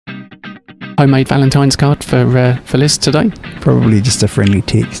homemade Valentine's card for Liz today? Probably just a friendly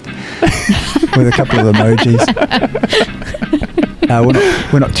text with a couple of emojis.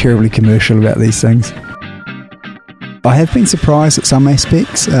 We're not terribly commercial about these things. I have been surprised at some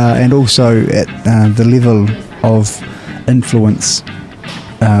aspects, and also at the level of influence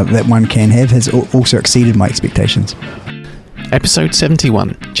that one can have has also exceeded my expectations. Episode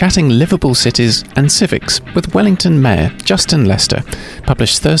 71, Chatting Livable Cities and Civics with Wellington Mayor Justin Lester,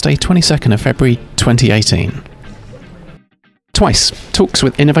 published Thursday 22nd of February 2018. Twice, talks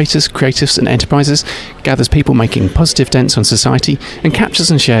with innovators, creatives and enterprises, gathers people making positive dents on society and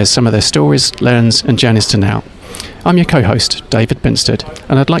captures and shares some of their stories, learns and journeys to now. I'm your co-host, David Binstead,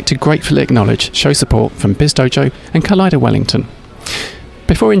 and I'd like to gratefully acknowledge show support from BizDojo and Collider Wellington.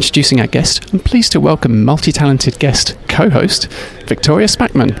 Before introducing our guest, I'm pleased to welcome multi-talented guest co-host, Victoria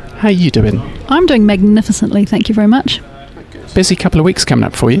Spackman. How are you doing? I'm doing magnificently, thank you very much. Busy couple of weeks coming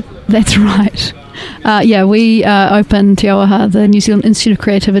up for you. That's right. We opened Te Auaha, the New Zealand Institute of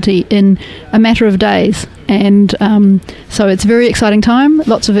Creativity, in a matter of days. And so it's a very exciting time.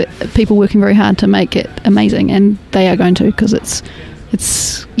 Lots of people working very hard to make it amazing. And they are going to, because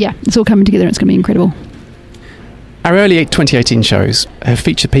it's all coming together and it's going to be incredible. Our early 2018 shows have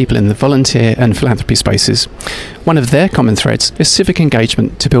featured people in the volunteer and philanthropy spaces. One of their common threads is civic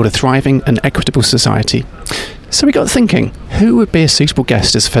engagement to build a thriving and equitable society. So we got thinking, who would be a suitable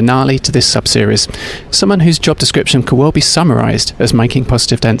guest as finale to this sub-series? Someone whose job description could well be summarised as making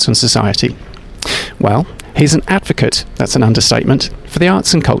positive dents on society. Well, he's an advocate, that's an understatement, for the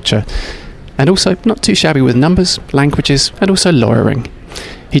arts and culture, and also not too shabby with numbers, languages, and also lawyering.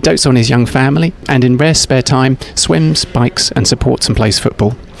 He dotes on his young family and in rare spare time swims, bikes and supports and plays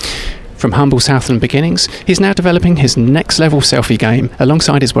football. From humble Southland beginnings, he's now developing his next level selfie game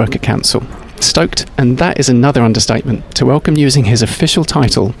alongside his work at Council. Stoked, and that is another understatement, to welcome using his official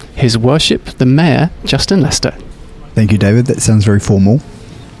title, His Worship the Mayor, Justin Lester. Thank you, David. That sounds very formal.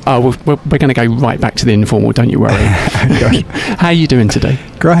 Oh, we're going to go right back to the informal, don't you worry. How are you doing today?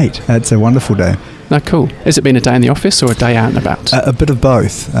 Great. It's a wonderful day. Oh, cool. Has it been a day in the office or a day out and about? A bit of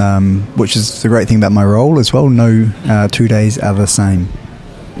both, which is the great thing about my role as well. No 2 days are the same.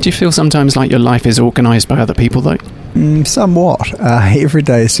 Do you feel sometimes like your life is organised by other people, though? Somewhat. Every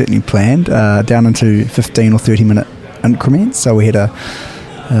day is certainly planned, down into 15 or 30-minute increments. So we had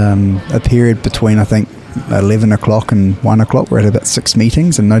a period between, I think, 11 o'clock and 1 o'clock. We had about 6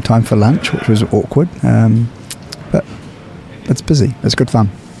 meetings and no time for lunch, which was awkward. But it's busy. It's good fun.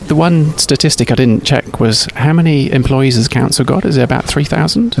 The one statistic I didn't check was how many employees has Council got? Is it about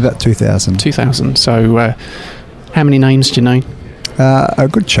 3,000? About 2,000. 2,000. So how many names do you know? A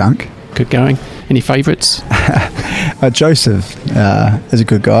good chunk. Good going. Any favourites? Joseph is a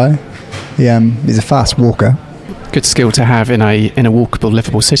good guy. He's a fast walker. Good skill to have in a walkable,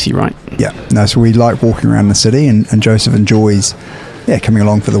 livable city, right? Yeah. No, so we like walking around the city, and Joseph enjoys coming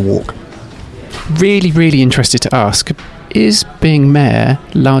along for the walk. Really, really interested to ask, is being mayor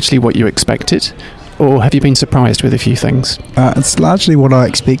largely what you expected, or have you been surprised with a few things? It's largely what I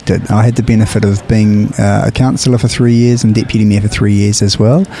expected. I had the benefit of being a councillor for 3 years and deputy mayor for 3 years as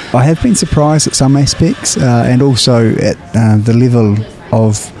well. I have been surprised at some aspects, and also at the level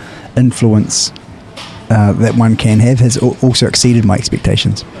of influence that one can have has also exceeded my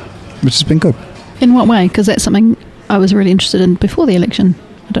expectations, which has been good. In what way? Because that's something I was really interested in before the election.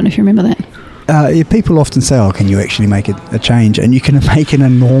 I don't know if you remember that. People often say, can you actually make a change? And you can make an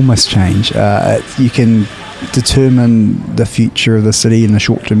enormous change. You can determine the future of the city in the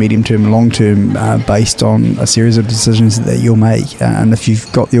short term, medium term and long term based on a series of decisions that you'll make. And if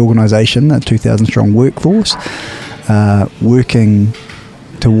you've got the organisation, a 2,000 strong workforce, working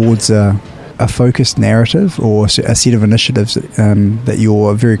towards a focused narrative or a set of initiatives that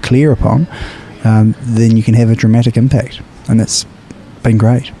you're very clear upon, then you can have a dramatic impact. And that's been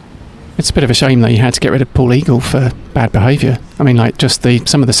great. It's a bit of a shame that you had to get rid of Paul Eagle for bad behaviour. I mean,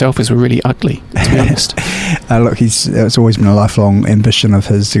 some of the selfies were really ugly, to be honest. Look, it's always been a lifelong ambition of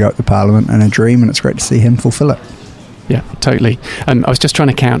his to go up to Parliament and a dream, and it's great to see him fulfil it. Yeah, totally. I was just trying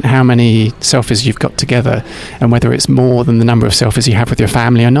to count how many selfies you've got together and whether it's more than the number of selfies you have with your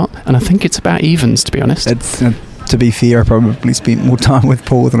family or not. And I think it's about evens, to be honest. It's to be fair, I probably spent more time with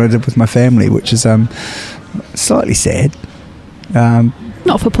Paul than I did with my family, which is slightly sad.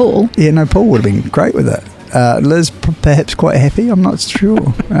 Not for Paul. Yeah, no, Paul would have been great with it. Liz, perhaps quite happy, I'm not sure.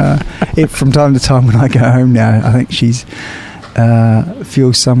 From time to time when I go home now, I think she's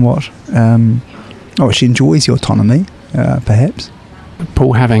feels somewhat... she enjoys the autonomy, perhaps.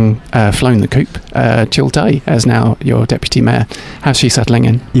 Paul having flown the coop, Jill Day as now your deputy mayor. How's she settling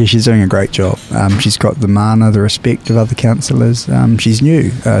in? Yeah, she's doing a great job. She's got the mana, the respect of other councillors. She's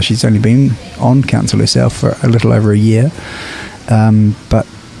new. She's only been on council herself for a little over a year, but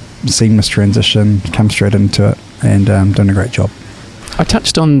seamless transition, come straight into it, and doing a great job. I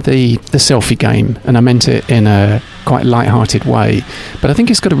touched on the selfie game, and I meant it in a quite light-hearted way, but I think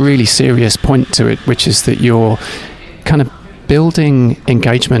it's got a really serious point to it, which is that you're kind of building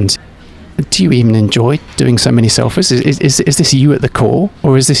engagement. Do you even enjoy doing so many selfies? Is this you at the core,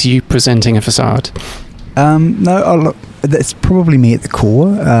 or is this you presenting a facade? No, look, that's probably me at the core,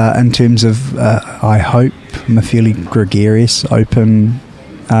 in terms of, I hope I'm a fairly gregarious, open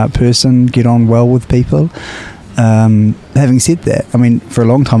person, get on well with people. Having said that, I mean, for a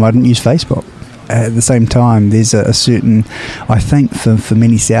long time I didn't use Facebook. At the same time, there's a certain, I think for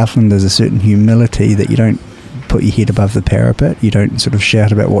many Southlanders, a certain humility that you don't put your head above the parapet, you don't sort of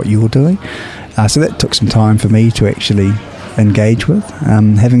shout about what you're doing. So that took some time for me to actually engage with.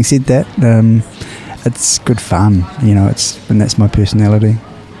 Having said that, it's good fun, and that's my personality.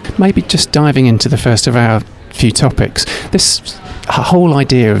 Maybe just diving into the first of our few topics, this whole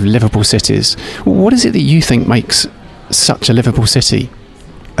idea of livable cities. What is it that you think makes such a livable city?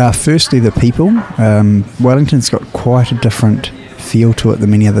 Firstly, the people. Wellington's got quite a different feel to it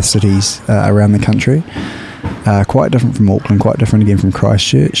than many other cities around the country. Quite different from Auckland, quite different again from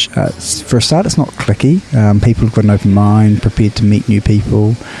Christchurch. For a start, it's not cliquey. People have got an open mind, prepared to meet new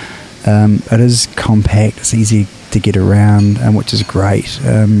people. It is compact, it's easy to get around, which is great.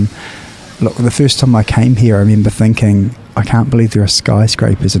 Look, the first time I came here, I remember thinking, I can't believe there are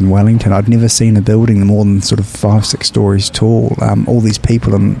skyscrapers in Wellington. I'd never seen a building more than sort of 5-6 stories tall. All these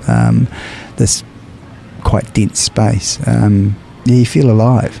people in this quite dense space. You feel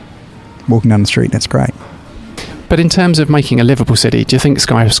alive walking down the street. That's great. But in terms of making a livable city, do you think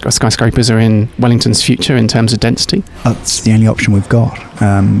skyscrapers are in Wellington's future in terms of density? That's the only option we've got.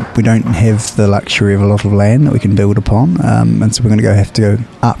 We don't have the luxury of a lot of land that we can build upon, and so we're going to have to go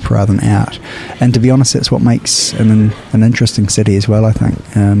up rather than out. And to be honest, that's what makes an interesting city as well, I think.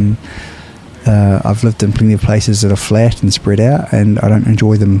 I've lived in plenty of places that are flat and spread out, and I don't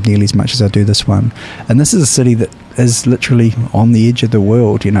enjoy them nearly as much as I do this one. And this is a city that is literally on the edge of the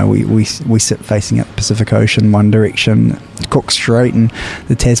world. We sit facing up the Pacific Ocean one direction, Cook Strait and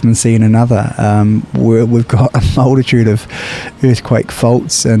the Tasman Sea in another. We've got a multitude of earthquake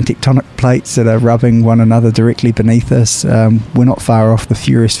faults and tectonic plates that are rubbing one another directly beneath us. We're not far off the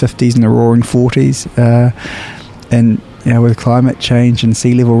furious 50s and the roaring 40s. And with climate change and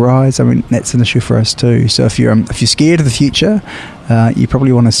sea level rise, I mean, that's an issue for us too. So if you're scared of the future, you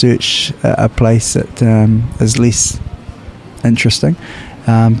probably want to search a place that is less interesting.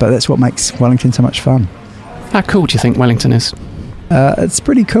 But that's what makes Wellington so much fun. How cool do you think Wellington is? It's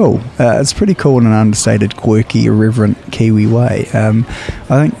pretty cool. It's pretty cool in an understated, quirky, irreverent Kiwi way. I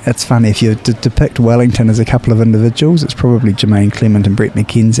think it's funny, if you depict Wellington as a couple of individuals, it's probably Jermaine Clement and Brett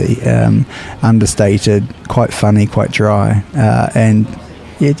McKenzie. Understated, quite funny, quite dry, and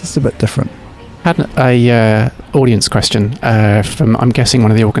just a bit different. I had a audience question from, I'm guessing,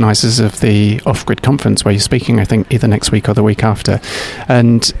 one of the organisers of the Off-Grid conference where you're speaking, I think, either next week or the week after.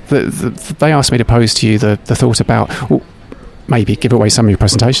 And they asked me to pose to you the thought about... maybe give away some of your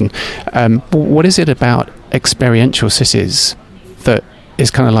presentation. What is it about experiential cities that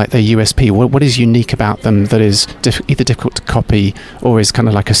is kind of like their USP? What is unique about them that is either difficult to copy or is kind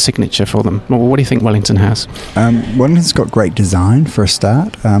of like a signature for them? What do you think Wellington has? Wellington's got great design for a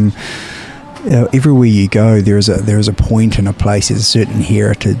start. Everywhere you go, there is a point in a place. There's a certain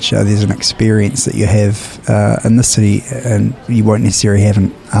heritage. There's an experience that you have in this city, and you won't necessarily have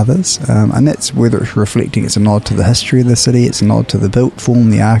in others. And that's whether it's reflecting. It's a nod to the history of the city. It's a nod to the built form,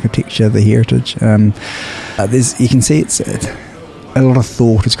 the architecture, the heritage. You can see it's a lot of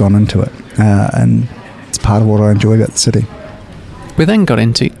thought has gone into it, and it's part of what I enjoy about the city. We then got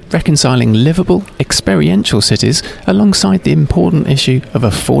into reconciling livable, experiential cities alongside the important issue of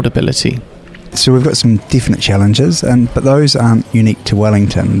affordability. So we've got some definite challenges, but those aren't unique to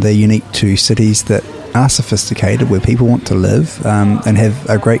Wellington. They're unique to cities that are sophisticated, where people want to live and have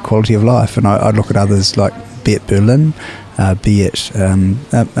a great quality of life. And I look at others like, be it Berlin, be it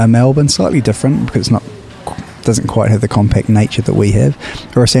Melbourne, slightly different because doesn't quite have the compact nature that we have,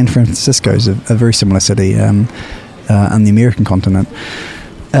 or San Francisco is a very similar city on the American continent.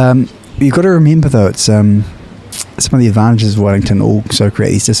 You've got to remember, though, it's some of the advantages of Wellington also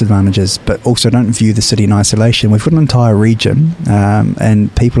create these disadvantages, but also don't view the city in isolation. We've got an entire region,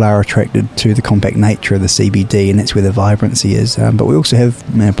 and people are attracted to the compact nature of the CBD, and that's where the vibrancy is. But we also have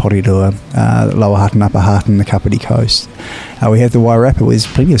Porirua, Lower Hutton, Upper Hutton, the Kapiti Coast. We have the Wairarapa, where there's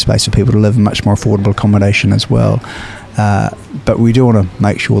plenty of space for people to live in much more affordable accommodation as well. But we do want to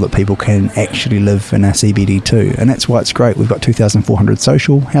make sure that people can actually live in our CBD too, and that's why it's great. We've got 2,400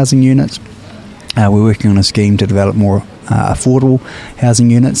 social housing units. We're working on a scheme to develop more affordable housing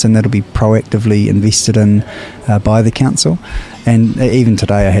units, and that'll be proactively invested in by the council. And even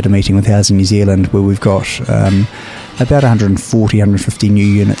today I had a meeting with Housing New Zealand where we've got about 140, 150 new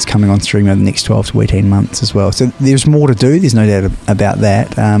units coming on stream over the next 12 to 18 months as well. So there's more to do, there's no doubt about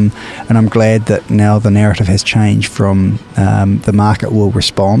that, and I'm glad that now the narrative has changed from the market will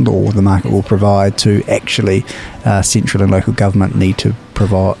respond or the market will provide to actually central and local government need to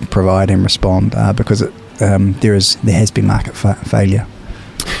provide and respond, because there has been market failure.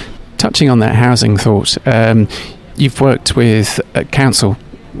 Touching on that housing thought, you've worked with council,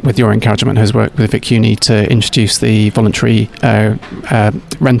 with your encouragement, has worked with Wgtn to introduce the voluntary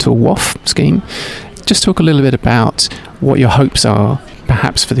rental WOF scheme. Just talk a little bit about what your hopes are,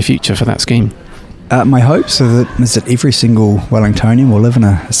 perhaps, for the future for that scheme. My hopes is that every single Wellingtonian will live in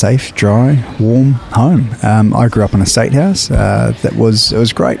a safe, dry, warm home. I grew up in a state house. It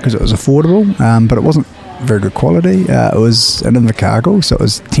was great because it was affordable, but it wasn't very good quality. It was in Invercargill, so it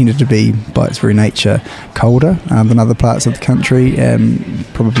was tended to be, by its very nature, colder than other parts of the country, and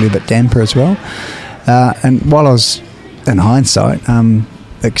probably a bit damper as well. And while I was, in hindsight,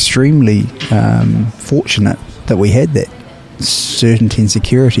 extremely fortunate that we had that certainty and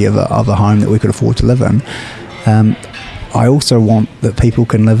security of a home that we could afford to live in, I also want that people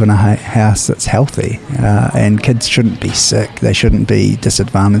can live in a house that's healthy, and kids shouldn't be sick, they shouldn't be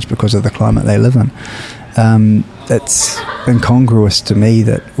disadvantaged because of the climate they live in. It's incongruous to me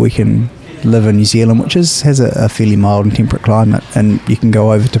that we can live in New Zealand, which has a fairly mild and temperate climate, and you can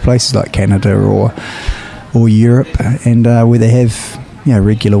go over to places like Canada or Europe, and where they have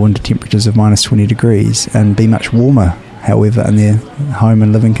regular winter temperatures of minus 20 degrees and be much warmer, however, in their home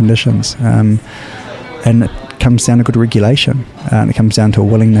and living conditions. And it comes down to good regulation, and it comes down to a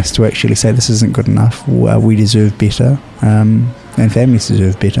willingness to actually say this isn't good enough, we deserve better, and families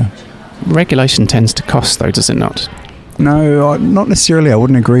deserve better. Regulation tends to cost, though, does it not? No, not necessarily. I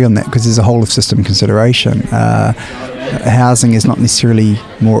wouldn't agree on that, because there's a whole of system consideration. Housing is not necessarily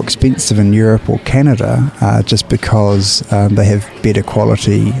more expensive in Europe or Canada just because they have better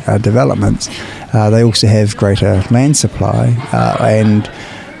quality developments. They also have greater land supply and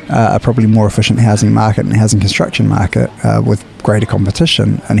a probably more efficient housing market and housing construction market with greater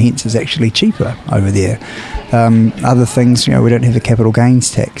competition, and hence is actually cheaper over there. Other things, we don't have a capital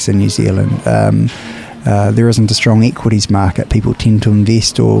gains tax in New Zealand. There isn't a strong equities market. People tend to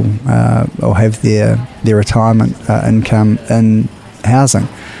invest or have their retirement income in housing.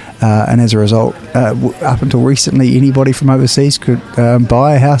 And as a result, up until recently, anybody from overseas could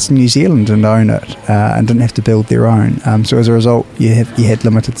buy a house in New Zealand and own it, and didn't have to build their own. So as a result, you had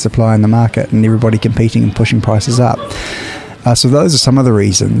limited supply in the market, and everybody competing and pushing prices up. So those are some of the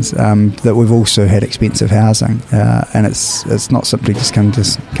reasons that we've also had expensive housing, and it's not simply just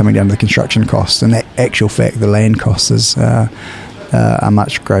coming down to the construction costs. In actual fact, the land costs are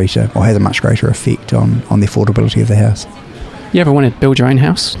much greater, or has a much greater effect on the affordability of the house. You ever wanted to build your own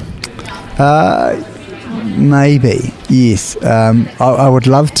house? Maybe, yes. I would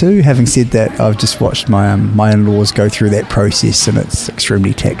love to. Having said that, I've just watched my in-laws go through that process, and it's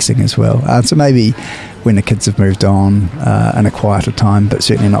extremely taxing as well. So maybe when the kids have moved on in a quieter time, but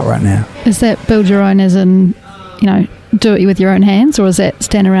certainly not right now. Is that build your own as in, do it with your own hands, or is that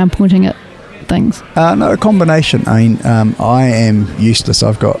stand around pointing at things? No, a combination. I mean, I am useless.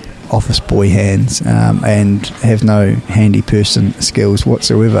 I've got office boy hands and have no handy person skills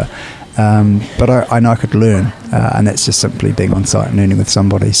whatsoever. But I know I could learn, and that's just simply being on site and learning with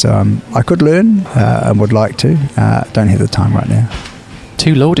somebody. So I could learn and would like to. Don't have the time right now.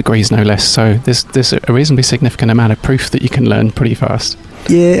 2 law degrees, no less, so there's a reasonably significant amount of proof that you can learn pretty fast.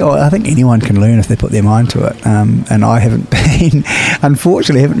 Yeah, well, I think anyone can learn if they put their mind to it, and I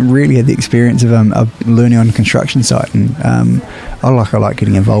unfortunately haven't really had the experience of learning on a construction site, and I like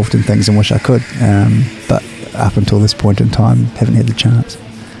getting involved in things and wish I could, but up until this point in time haven't had the chance.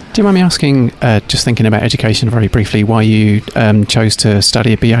 Do you mind me asking, just thinking about education very briefly, why you chose to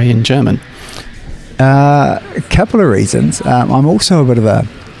study a BA in German? A couple of reasons. I'm also a bit of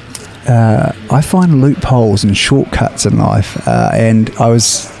I find loopholes and shortcuts in life, and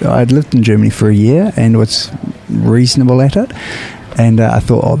I'd lived in Germany for a year and was reasonable at it, And I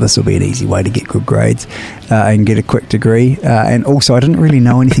thought, this will be an easy way to get good grades and get a quick degree. And also, I didn't really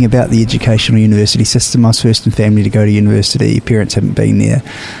know anything about the educational university system. I was first in family to go to university. Parents hadn't been there,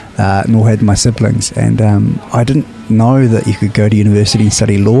 nor had my siblings. And I didn't know that you could go to university and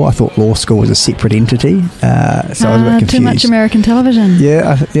study law. I thought law school was a separate entity. So I was a bit confused. Too much American television.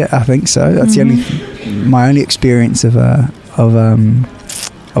 Yeah, I think so. That's my only experience of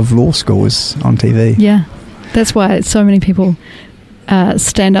law school was on TV. Yeah, that's why so many people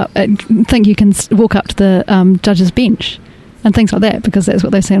stand up and think you can walk up to the judge's bench and things like that, because that's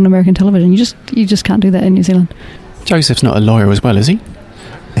what they say on American television. You just can't do that in New Zealand. Joseph's not a lawyer as well, is he?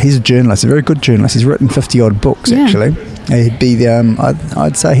 He's a journalist, a very good journalist. He's written 50-odd books, actually. He'd be the,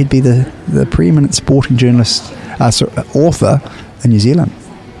 I'd say he'd be the preeminent sporting journalist, author in New Zealand.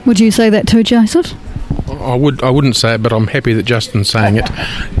 Would you say that too, Joseph? I wouldn't say it, but I'm happy that Justin's saying it.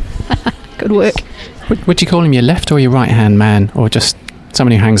 Good work. Would you call him your left or your right-hand man, or just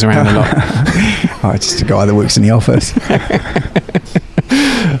someone who hangs around a lot? Just a guy that works in the office.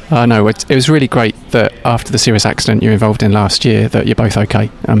 No, it was really great that after the serious accident you were involved in last year, that you're both okay.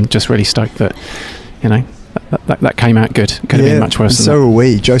 I'm just really stoked that, that came out good. Could have been much worse than that. So were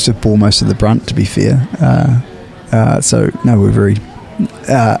we. Joseph bore most of the brunt, to be fair. So, no, we're very...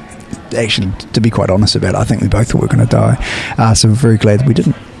 actually, to be quite honest about it, I think we both thought we were going to die. So we're very glad that we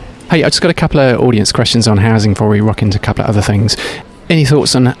didn't. Hey, I just got a couple of audience questions on housing before we rock into a couple of other things. Any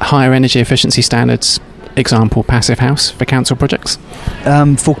thoughts on higher energy efficiency standards, example passive house for council projects?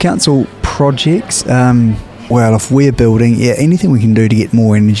 For council projects, well, if we're building, anything we can do to get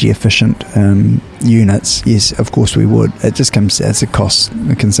more energy efficient units, yes, of course we would. It just comes as a cost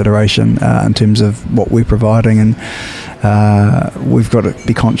consideration in terms of what we're providing, and we've got to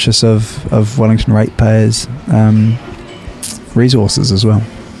be conscious of Wellington ratepayers' resources as well.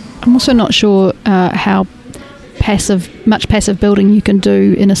 I'm also not sure how much passive building you can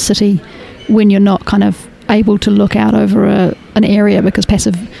do in a city when you're not kind of able to look out over an area, because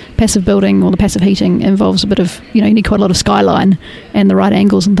passive building or the passive heating involves a bit of, you need quite a lot of skyline and the right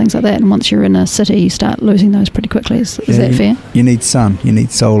angles and things like that, and once you're in a city you start losing those pretty quickly. Is that fair? You need sun, you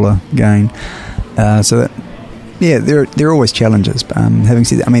need solar gain, so that there are always challenges, but having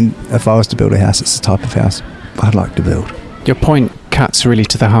said that, if I was to build a house, it's the type of house I'd like to build. Your point cuts really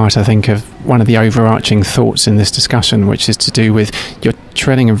to the heart, I think, of one of the overarching thoughts in this discussion, which is to do with you're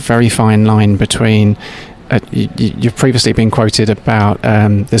treading a very fine line between you've previously been quoted about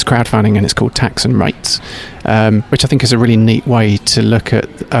there's crowdfunding and it's called tax and rates, which I think is a really neat way to look at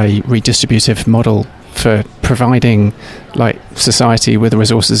a redistributive model for providing society with the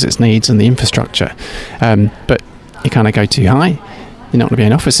resources it needs and the infrastructure, but you kind of go too high, you're not going to be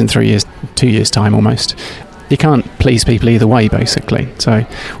in office in 3 years, 2 years time almost. You can't please people either way, basically. So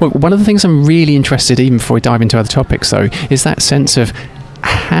one of the things I'm really interested, even before we dive into other topics though, is that sense of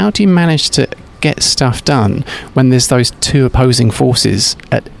how do you manage to get stuff done when there's those two opposing forces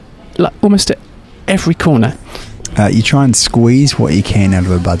at almost at every corner? You try and squeeze what you can out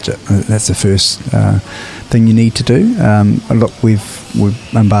of a budget. That's the first thing you need to do. Look, we're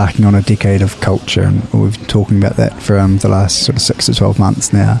embarking on a decade of culture, and we've been talking about that for the last sort of 6 to 12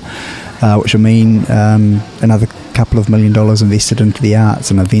 months now, which will mean another couple of $1 million invested into the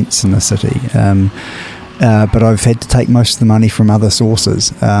arts and events in the city. But I've had to take most of the money from other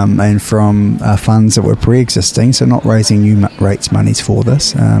sources and from funds that were pre-existing, so not raising new rates monies for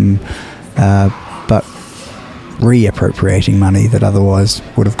this, but reappropriating money that otherwise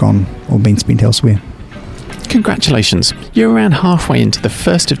would have gone or been spent elsewhere. Congratulations, you're around halfway into the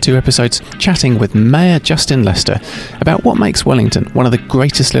first of 2 episodes chatting with Mayor Justin Lester about what makes Wellington one of the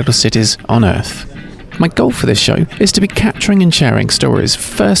greatest little cities on earth. My goal for this show is to be capturing and sharing stories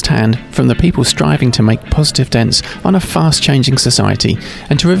firsthand from the people striving to make positive dents on a fast-changing society,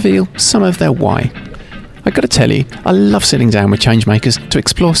 and to reveal some of their why. I've got to tell you, I love sitting down with changemakers to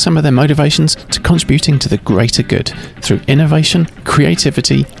explore some of their motivations to contributing to the greater good through innovation,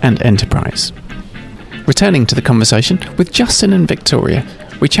 creativity and enterprise. Returning to the conversation with Justin and Victoria,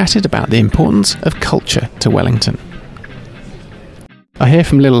 we chatted about the importance of culture to Wellington. I hear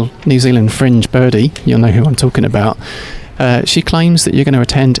from little New Zealand fringe birdie, you'll know who I'm talking about. She claims that you're going to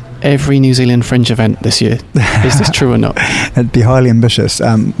attend every New Zealand fringe event this year. Is this true or not? It'd be highly ambitious.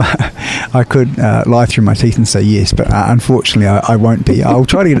 I could lie through my teeth and say yes, but unfortunately I won't be. I'll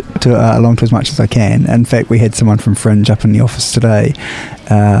try to get along to as much as I can. In fact, we had someone from Fringe up in the office today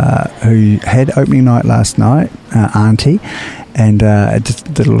who had opening night last night, Auntie, and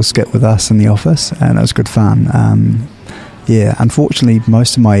just did a little skit with us in the office, and it was good fun. Unfortunately,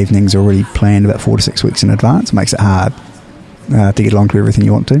 most of my evenings are already planned about 4 to 6 weeks in advance. It makes it hard to get along to everything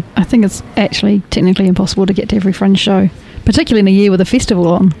you want to. I think it's actually technically impossible to get to every Fringe show, particularly in a year with a festival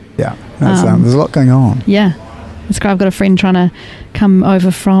on. Yeah, there's a lot going on. Yeah. It's great. I've got a friend trying to come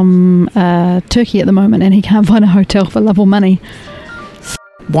over from Turkey at the moment, and he can't find a hotel for love or money.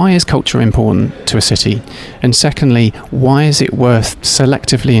 Why is culture important to a city? And secondly, why is it worth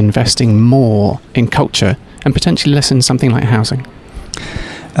selectively investing more in culture and potentially less in something like housing?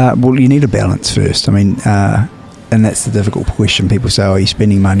 Well, you need a balance first. I mean, and that's the difficult question. People say, are you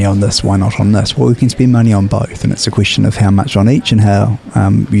spending money on this? Why not on this? Well, we can spend money on both, and it's a question of how much on each and how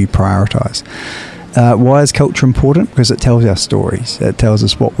you prioritise. Why is culture important? Because it tells our stories. It tells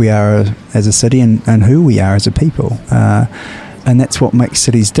us what we are as a city and who we are as a people. And that's what makes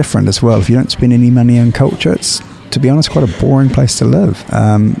cities different as well. If you don't spend any money on culture, it's, to be honest, quite a boring place to live.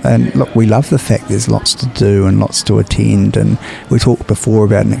 And look, we love the fact there's lots to do and lots to attend. And we talked before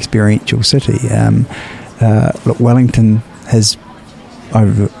about an experiential city. Look, Wellington has,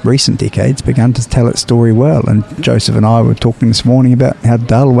 over recent decades, begun to tell its story well. And Joseph and I were talking this morning about how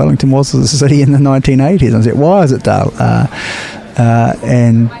dull Wellington was as a city in the 1980s. And I said, why is it dull?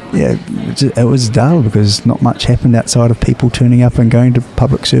 And yeah, it was dull because not much happened outside of people turning up and going to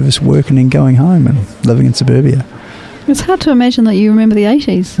public service work and then going home and living in suburbia. It's hard to imagine that you remember the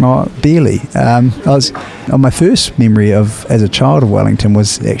 80s. Oh, barely. My first memory of as a child of Wellington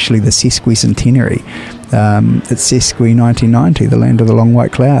was actually the sesquicentenary. It's Sesqui 1990, the land of the long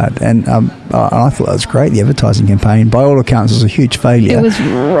white cloud, and I thought that was great. The advertising campaign, by all accounts, was a huge failure. It was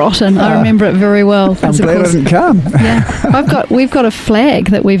rotten. I remember it very well. I'm glad I didn't come. Yeah, we've got a flag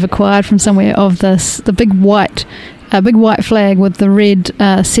that we've acquired from somewhere of the big white flag with the red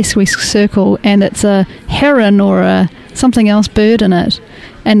Sesqui circle, and it's a heron or a something else bird in it.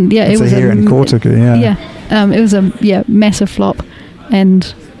 And yeah, it's it was a heron cortica. It was a massive flop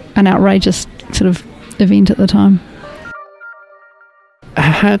and an outrageous sort of event at the time.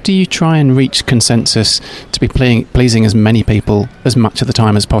 How do you try and reach consensus to be pleasing as many people as much of the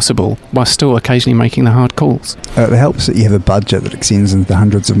time as possible, while still occasionally making the hard calls? It helps that you have a budget that extends into the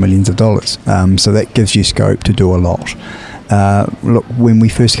hundreds of millions of dollars, so that gives you scope to do a lot. Look, when we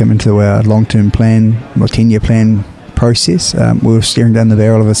first came into our long-term plan, or 10-year plan process, we were staring down the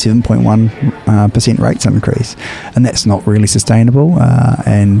barrel of a 7.1% rates increase, and that's not really sustainable.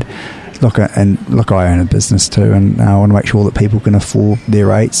 Look, I own a business too, and I want to make sure that people can afford their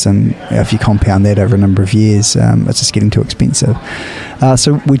rates. And if you compound that over a number of years, it's just getting too expensive.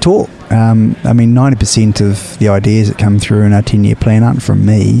 So we talk. 90% of the ideas that come through in our 10-year plan aren't from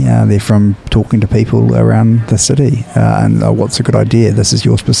me. They're from talking to people around the city and what's a good idea. This is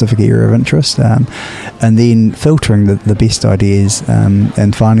your specific area of interest, and then filtering the best ideas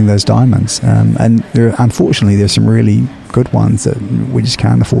and finding those diamonds. And unfortunately, there's some really good ones that we just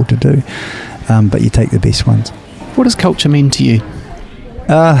can't afford to do, but you take the best ones. What does culture mean to you?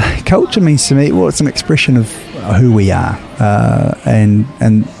 Culture means to me, well, it's an expression of who we are, and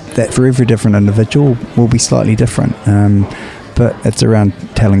that for every different individual will be slightly different, but it's around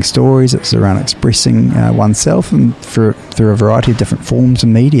telling stories, it's around expressing oneself, and through a variety of different forms of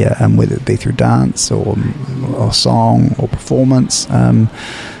media, whether it be through dance or song or performance.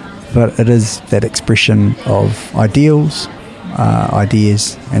 But it is that expression of ideals,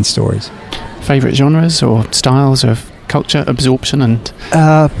 ideas and stories. Favourite genres or styles of culture absorption? And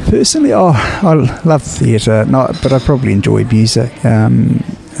personally, I love theatre, but I probably enjoy music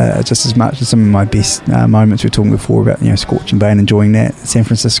just as much as some of my best moments. We were talking before about Scorching Bay and enjoying that. San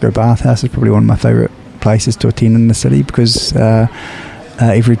Francisco Bathhouse is probably one of my favourite places to attend in the city because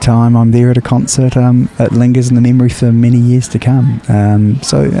every time I'm there at a concert, it lingers in the memory for many years to come.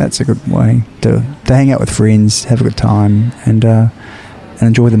 So that's a good way to hang out with friends, have a good time, and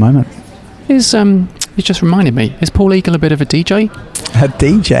enjoy the moment. You just reminded me, is Paul Eagle a bit of a DJ? A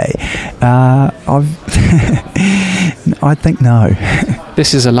DJ? I think no.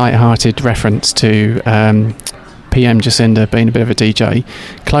 This is a light-hearted reference to PM Jacinda being a bit of a DJ,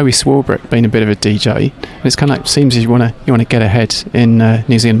 Chloe Swarbrick being a bit of a DJ, and it's kind of like, seems as you want to get ahead in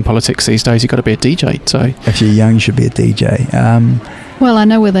New Zealand politics these days, you've got to be a DJ. So if you're young, you should be a DJ. Well, I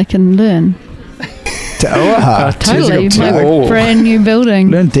know where they can learn. Te Auaha. Totally, my brand new building.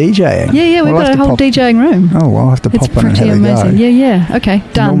 Learn DJing. Yeah, we've got a whole DJing room. Oh, well, I'll have to pop in and have amazing. a go. Yeah, okay,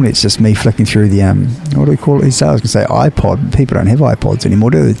 done. Normally it's just me flicking through the, what do we call it? I was going to say iPod. People don't have iPods anymore,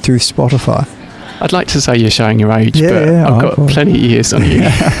 do they? Through Spotify. I'd like to say you're showing your age, but I've got plenty of years on you.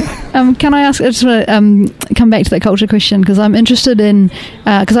 Can I ask, I just want to come back to that culture question, because I'm interested in,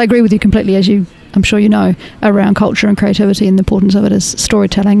 because I agree with you completely, as you, I'm sure you know, around culture and creativity and the importance of it as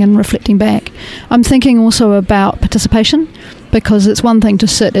storytelling and reflecting back. I'm thinking also about participation, because it's one thing to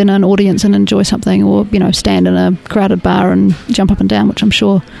sit in an audience and enjoy something, or stand in a crowded bar and jump up and down, which I'm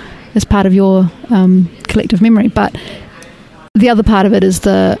sure is part of your collective memory. But the other part of it is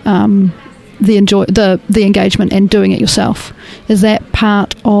the engagement and doing it yourself. Is that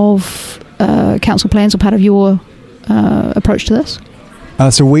part of council plans or part of your approach to this?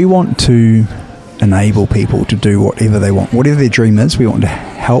 So we want to enable people to do whatever they want. Whatever their dream is, we want to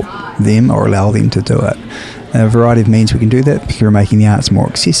help them or allow them to do it. A variety of means we can do that through making the arts more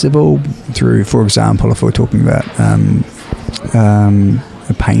accessible, through, for example, if we're talking about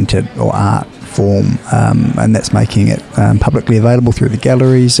a painted or art form, and that's making it publicly available through the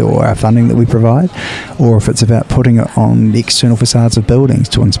galleries or our funding that we provide, or if it's about putting it on the external facades of buildings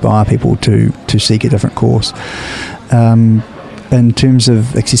to inspire people to seek a different course. In terms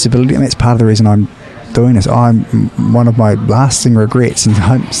of accessibility, and that's part of the reason I'm doing this. One of my lasting regrets,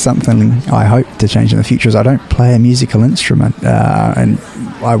 and something I hope to change in the future, is I don't play a musical instrument, and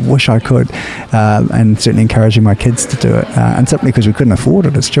I wish I could, and certainly encouraging my kids to do it, and simply because we couldn't afford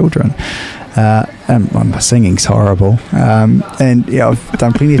it as children. And my singing's horrible, and I've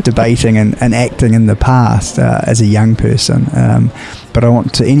done plenty of debating and acting in the past as a young person, but I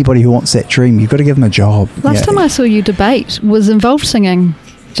want to, anybody who wants that dream, you've got to give them a job. Last time I saw you debate was involved singing,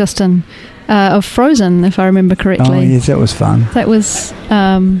 Justin, of Frozen, if I remember correctly. Oh yes, that was fun. That was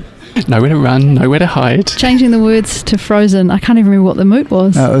nowhere to run, nowhere to hide. Changing the words to Frozen. I can't even remember what the moot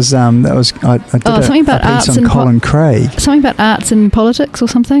was. I did something about a piece arts on and Colin Craig. Something about arts and politics or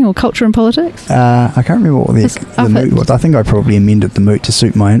something, or culture and politics. I can't remember what the moot was. I think I probably amended the moot to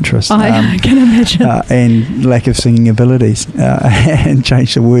suit my interest. I can imagine. And lack of singing abilities, and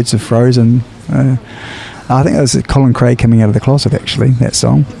changed the words of Frozen. I think it was Colin Craig coming out of the closet, actually, that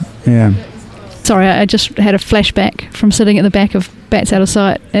song. Yeah. Sorry, I just had a flashback from sitting at the back of Bats Out of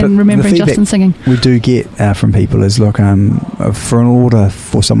Sight and remembering Justin singing. We do get from people is, look, for an order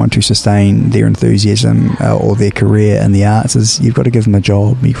for someone to sustain their enthusiasm or their career in the arts, is you've got to give them a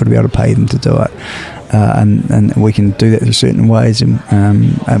job. You've got to be able to pay them to do it, and we can do that through certain ways.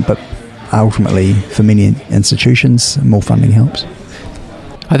 But ultimately, for many institutions, more funding helps.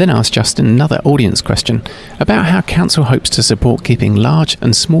 I then asked Justin another audience question about how council hopes to support keeping large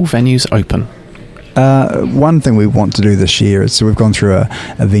and small venues open. One thing we want to do this year is, so we've gone through a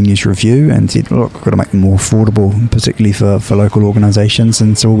venues review and said, look, we've got to make them more affordable, particularly for local organisations,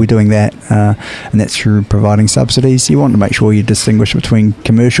 and so we'll be doing that, and that's through providing subsidies. You want to make sure you distinguish between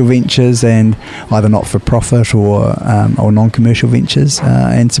commercial ventures and either not-for-profit or non-commercial ventures,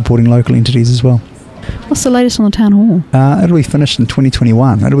 and supporting local entities as well. What's the latest on the town hall? It'll be finished in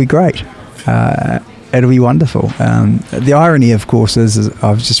 2021. It'll be great. It'll be wonderful. The irony, of course, is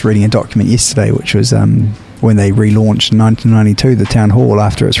I was just reading a document yesterday, which was when they relaunched in 1992 the town hall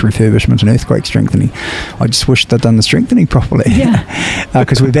after its refurbishment and earthquake strengthening. I just wish they'd done the strengthening properly. Yeah.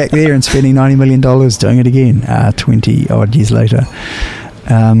 Because we're back there and spending $90 million doing it again 20 odd years later.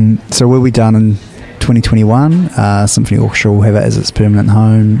 So we'll be done in 2021. Symphony Orchestra will have it as its permanent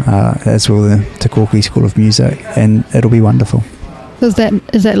home, as will the Te Auaha School of Music, and it'll be wonderful. Is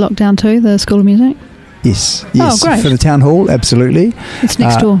that locked down too, the School of Music? Yes. Oh, great. For the town hall, absolutely. It's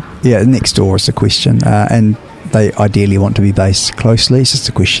next door. Yeah, next door is the question, and they ideally want to be based closely. It's just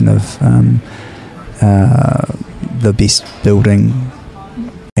a question of the best building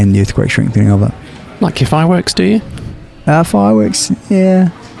and the earthquake strengthening of it. Like your fireworks, do you? Fireworks, yeah.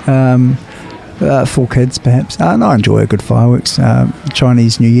 For kids, perhaps. And I enjoy a good fireworks.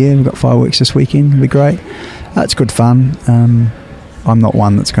 Chinese New Year, we've got fireworks this weekend. It'll be great. It's good fun. I'm not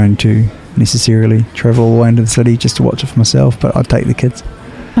one that's going to necessarily travel all the way into the city just to watch it for myself, but I'd take the kids.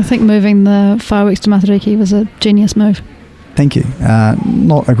 I think moving the fireworks to Matariki was a genius move. Thank you.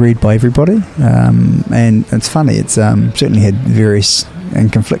 Not agreed by everybody, and it's funny, it's certainly had various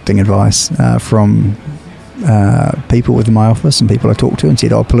and conflicting advice from people within my office and people I talked to, and said,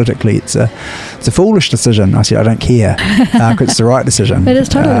 politically it's a foolish decision. I said, I don't care, because it's the right decision. It is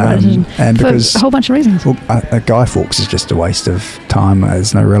totally the right decision, and for because a whole bunch of reasons. Well, Guy Fawkes is just a waste of time.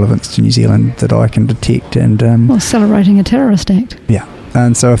 There's no relevance to New Zealand that I can detect, and celebrating a terrorist act. Yeah,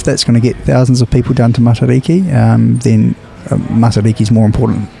 and so if that's going to get thousands of people down to Matariki, then Matariki is more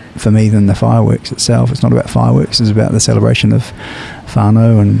important for me than the fireworks itself. It's not about fireworks, it's about the celebration of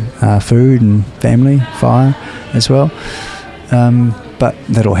whānau and food and family, fire as well, but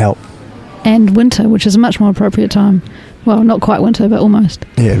that'll help. And winter, which is a much more appropriate time. Well, not quite winter, but almost.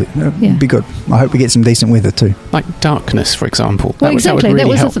 Yeah, be good. I hope we get some decent weather too. Like darkness, for example. Well, exactly. That would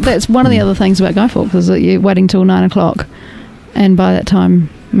really help. That's one of the other things about Guy Fawkes, is that you're waiting till 9 o'clock, and by that time,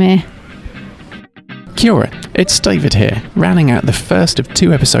 meh. Kia ora, it's David here, rounding out the first of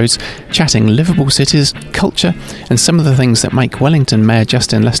 2 episodes chatting livable cities, culture, and some of the things that make Wellington Mayor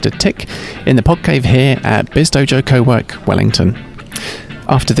Justin Lester tick in the pod cave here at BizDojo Co-work Wellington.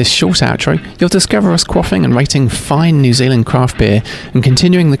 After this short outro, you'll discover us quaffing and rating fine New Zealand craft beer and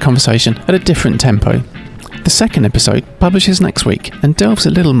continuing the conversation at a different tempo. The second episode publishes next week and delves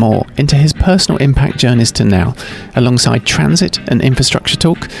a little more into his personal impact journeys to now, alongside transit and infrastructure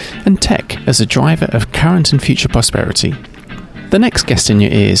talk, and tech as a driver of current and future prosperity. The next guest in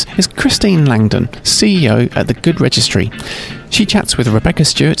your ears is Christine Langdon, CEO at the Good Registry. She chats with Rebecca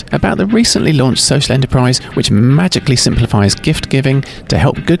Stewart about the recently launched social enterprise which magically simplifies gift giving to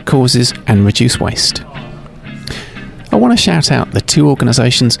help good causes and reduce waste. I want to shout out the two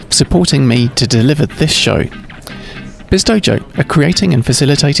organisations supporting me to deliver this show. BizDojo are creating and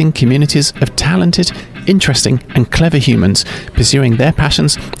facilitating communities of talented, interesting and clever humans pursuing their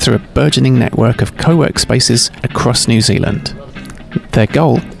passions through a burgeoning network of co-work spaces across New Zealand. Their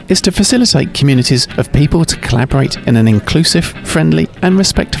goal is to facilitate communities of people to collaborate in an inclusive, friendly and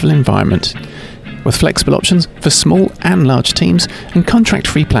respectful environment, with flexible options for small and large teams and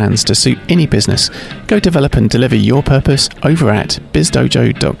contract-free plans to suit any business. Go develop and deliver your purpose over at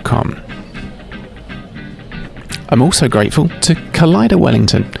bizdojo.com. I'm also grateful to Collider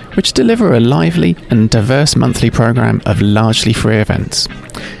Wellington, which deliver a lively and diverse monthly programme of largely free events.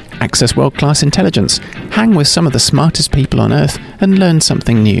 Access world-class intelligence, hang with some of the smartest people on earth and learn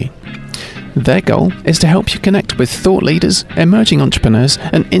something new. Their goal is to help you connect with thought leaders, emerging entrepreneurs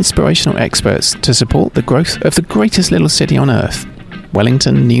and inspirational experts to support the growth of the greatest little city on earth,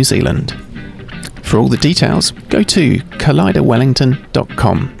 Wellington, New Zealand. For all the details, go to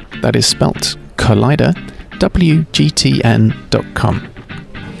colliderwellington.com. That is spelt Collider, Wgtn.com.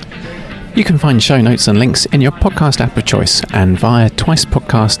 You can find show notes and links in your podcast app of choice and via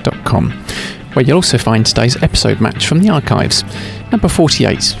twicepodcast.com, where you'll also find today's episode match from the archives, number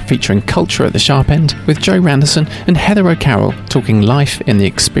 48, featuring Culture at the Sharp End with Joe Randerson and Heather O'Carroll talking life in the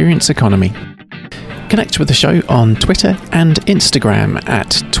experience economy. Connect with the show on Twitter and Instagram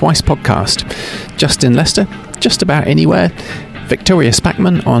at twicepodcast. Justin Lester, just about anywhere. Victoria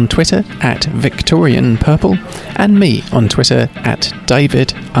Spackman on Twitter at VictorianPurple, and me on Twitter at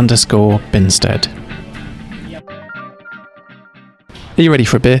David_Binstead. Are you ready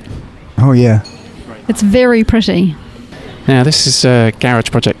for a beer? Oh yeah. It's very pretty. Now this is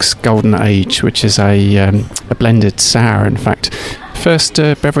Garage Project's Golden Age, which is a blended sour, in fact. First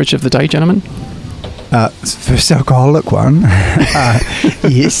beverage of the day, gentlemen? First alcoholic one.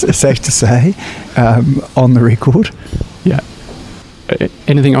 Yes, safe to say. On the record. Yeah.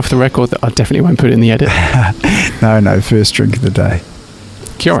 Anything off the record that I definitely won't put in the edit? No, first drink of the day.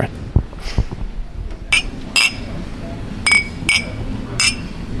 Kia ora.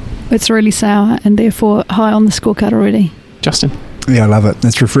 It's really sour and therefore high on the scorecard already. Justin? Yeah, I love it.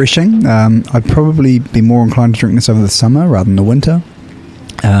 It's refreshing. I'd probably be more inclined to drink this over the summer rather than the winter.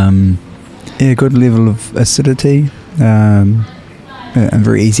 Yeah, good level of acidity and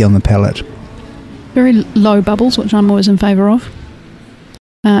very easy on the palate. Very low bubbles, which I'm always in favour of.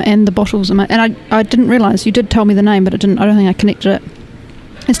 And the bottles are and I didn't realise, you did tell me the name, but I don't think I connected it.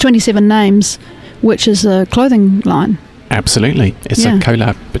 It's 27 Names, which is a clothing line. Absolutely. It's a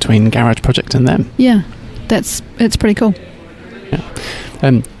collab between Garage Project and them. Yeah, it's pretty cool. Yeah.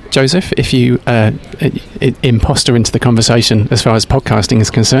 Joseph, if you imposter into the conversation as far as podcasting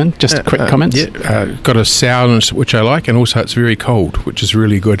is concerned, just quick comments. Got a sourness which I like, and also it's very cold, which is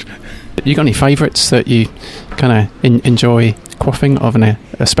really good. You got any favourites that you kind of enjoy quaffing of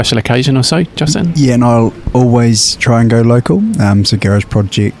a special occasion or so, Justin? Yeah, and I'll always try and go local. So Garage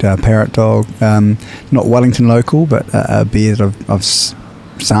Project, Parrot Dog, not Wellington local, but a beer that I've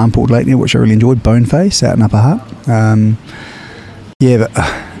sampled lately, which I really enjoyed, Boneface out in Upper Hutt. Yeah, but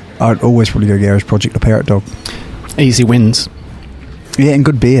I'd always probably go Garage Project or Parrot Dog. Easy wins. Yeah, and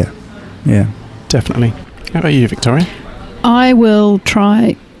good beer. Yeah. Definitely. How about you, Victoria? I will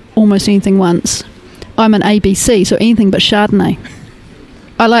try almost anything once. I'm an ABC, so anything but Chardonnay.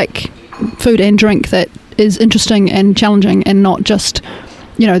 I like food and drink that is interesting and challenging and not just,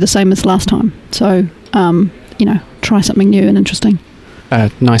 the same as last time. So, try something new and interesting.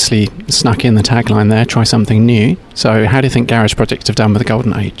 Nicely snuck in the tagline there, try something new. So how do you think Garage Project have done with the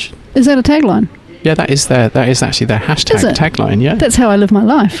Golden Age? Is that a tagline? Yeah, that is actually their hashtag tagline, yeah. That's how I live my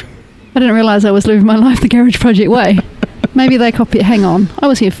life. I didn't realise I was living my life the Garage Project way. Maybe they copy it. Hang on, I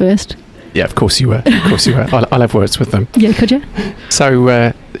was here first. Yeah, of course you were. I'll have words with them. Yeah, could you?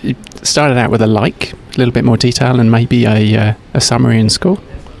 So you started out with a little bit more detail and maybe a summary and score.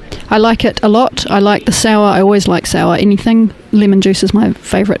 I like it a lot. I like the sour. I always like sour anything. Lemon juice is my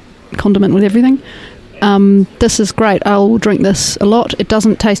favourite condiment with everything. This is great. I'll drink this a lot. It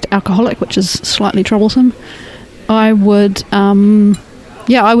doesn't taste alcoholic, which is slightly troublesome. I would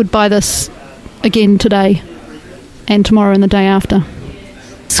buy this again today and tomorrow and the day after.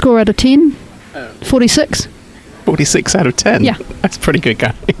 Score out of 10? 46. 46 out of 10? Yeah. That's pretty good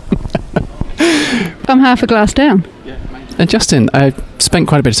going. I'm half a glass down. And Justin, spent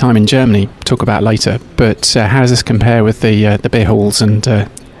quite a bit of time in Germany, talk about later, but how does this compare with the beer halls and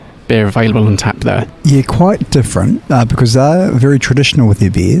beer available on tap there? Yeah, quite different because they're very traditional with their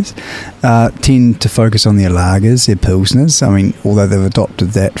beers, tend to focus on their lagers, their pilsners. I mean, although they've adopted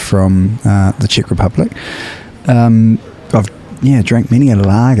that from the Czech Republic. I've drank many a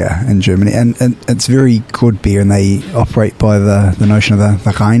lager in Germany, and it's very good beer, and they operate by the notion of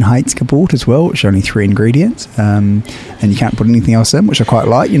the Reinheitsgebot as well, which are only 3 ingredients, and you can't put anything else in, which I quite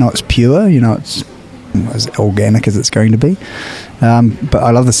like. It's pure, it's as organic as it's going to be. But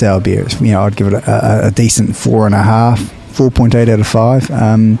I love the sour beer. I'd give it a decent 4.5, 4.8 out of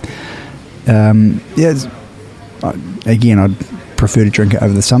 5. Again, I'd prefer to drink it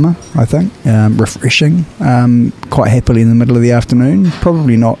over the summer, I think. Refreshing, quite happily in the middle of the afternoon,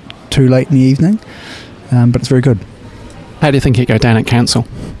 probably not too late in the evening, but it's very good. How do you think it'd go down at council?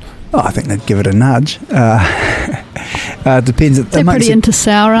 I think they'd give it a nudge. Depends. They're pretty into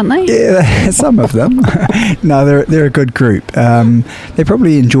sour, aren't they? Yeah, some of them. No, they're a good group. They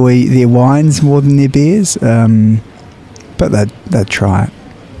probably enjoy their wines more than their beers, but they'd try it.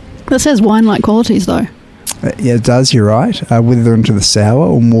 This has wine-like qualities, though. Yeah, it does, you're right. Whether they're into the sour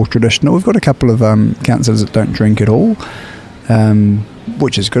or more traditional. We've got a couple of councillors that don't drink at all,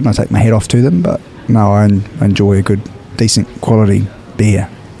 which is good, and I take my hat off to them. But no, I enjoy a good, decent quality beer.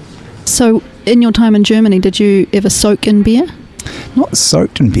 So, in your time in Germany, did you ever soak in beer? Not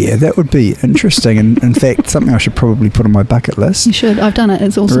soaked in beer. That would be interesting, and in fact, something I should probably put on my bucket list. You should. I've done it.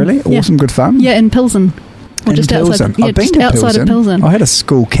 It's awesome. Really? Awesome, good fun? Yeah, in Pilsen. Or just Pilsen. outside. Yeah, I've been just to outside Pilsen. of Pilsen. I had a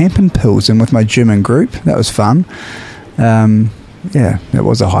school camp in Pilsen with my German group. That was fun. That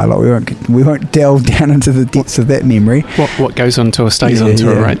was a highlight. We won't delve down into the depths of that memory. What goes on tour stays on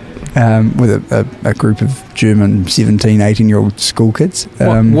tour, right? With a group of German 17, 18-year-old school kids.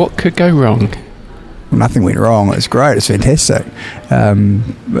 What could go wrong? Nothing went wrong. It was great. It's fantastic.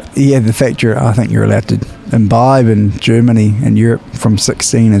 But yeah, the fact I think you're allowed to imbibe in Germany and Europe from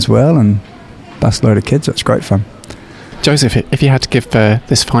 16 as well, and bus load of kids. It's great fun. Joseph, if you had to give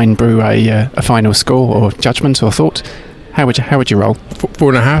this fine brew a final score or judgment or thought, how would you roll?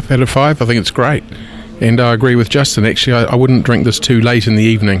 4.5 out of 5. I think it's great, and I agree with Justin. Actually, I wouldn't drink this too late in the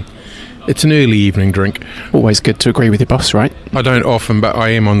evening. It's an early evening drink. Always good to agree with your boss, right? I don't often, but I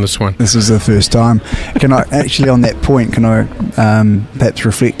am on this one. This is the first time. Can I actually, on that point, perhaps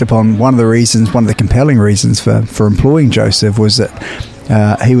reflect upon one of the compelling reasons for employing Joseph was that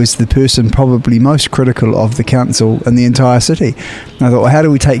he was the person probably most critical of the council in the entire city. And I thought, well, how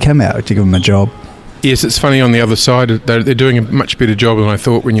do we take him out to give him a job? Yes, it's funny on the other side. They're doing a much better job than I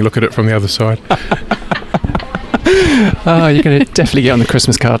thought when you look at it from the other side. Oh, you're going to definitely get on the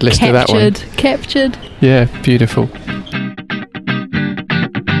Christmas card list with that one. Captured. Yeah, beautiful.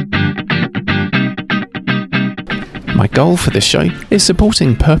 My goal for this show is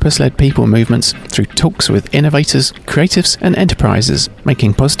supporting purpose-led people movements through talks with innovators, creatives and enterprises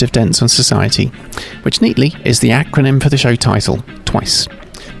making positive dents on society, which neatly is the acronym for the show title, TWICE.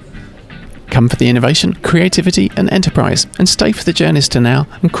 Come for the innovation, creativity and enterprise, and stay for the journeys to now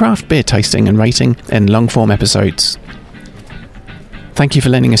and craft beer tasting and rating in long-form episodes. Thank you for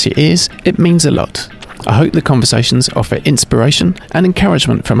lending us your ears, it means a lot. I hope the conversations offer inspiration and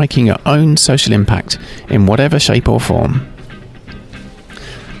encouragement for making your own social impact in whatever shape or form.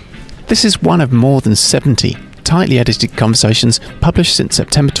 This is one of more than 70 tightly edited conversations published since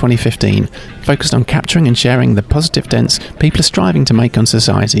September 2015, focused on capturing and sharing the positive dents people are striving to make on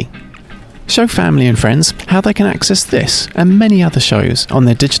society. Show family and friends how they can access this and many other shows on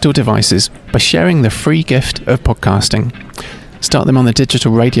their digital devices by sharing the free gift of podcasting. Start them on the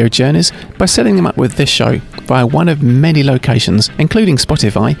digital radio journeys by setting them up with this show via one of many locations, including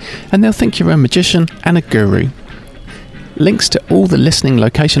Spotify, and they'll think you're a magician and a guru. Links to all the listening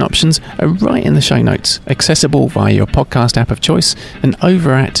location options are right in the show notes, accessible via your podcast app of choice and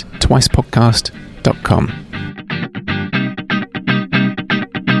over at twicepodcast.com.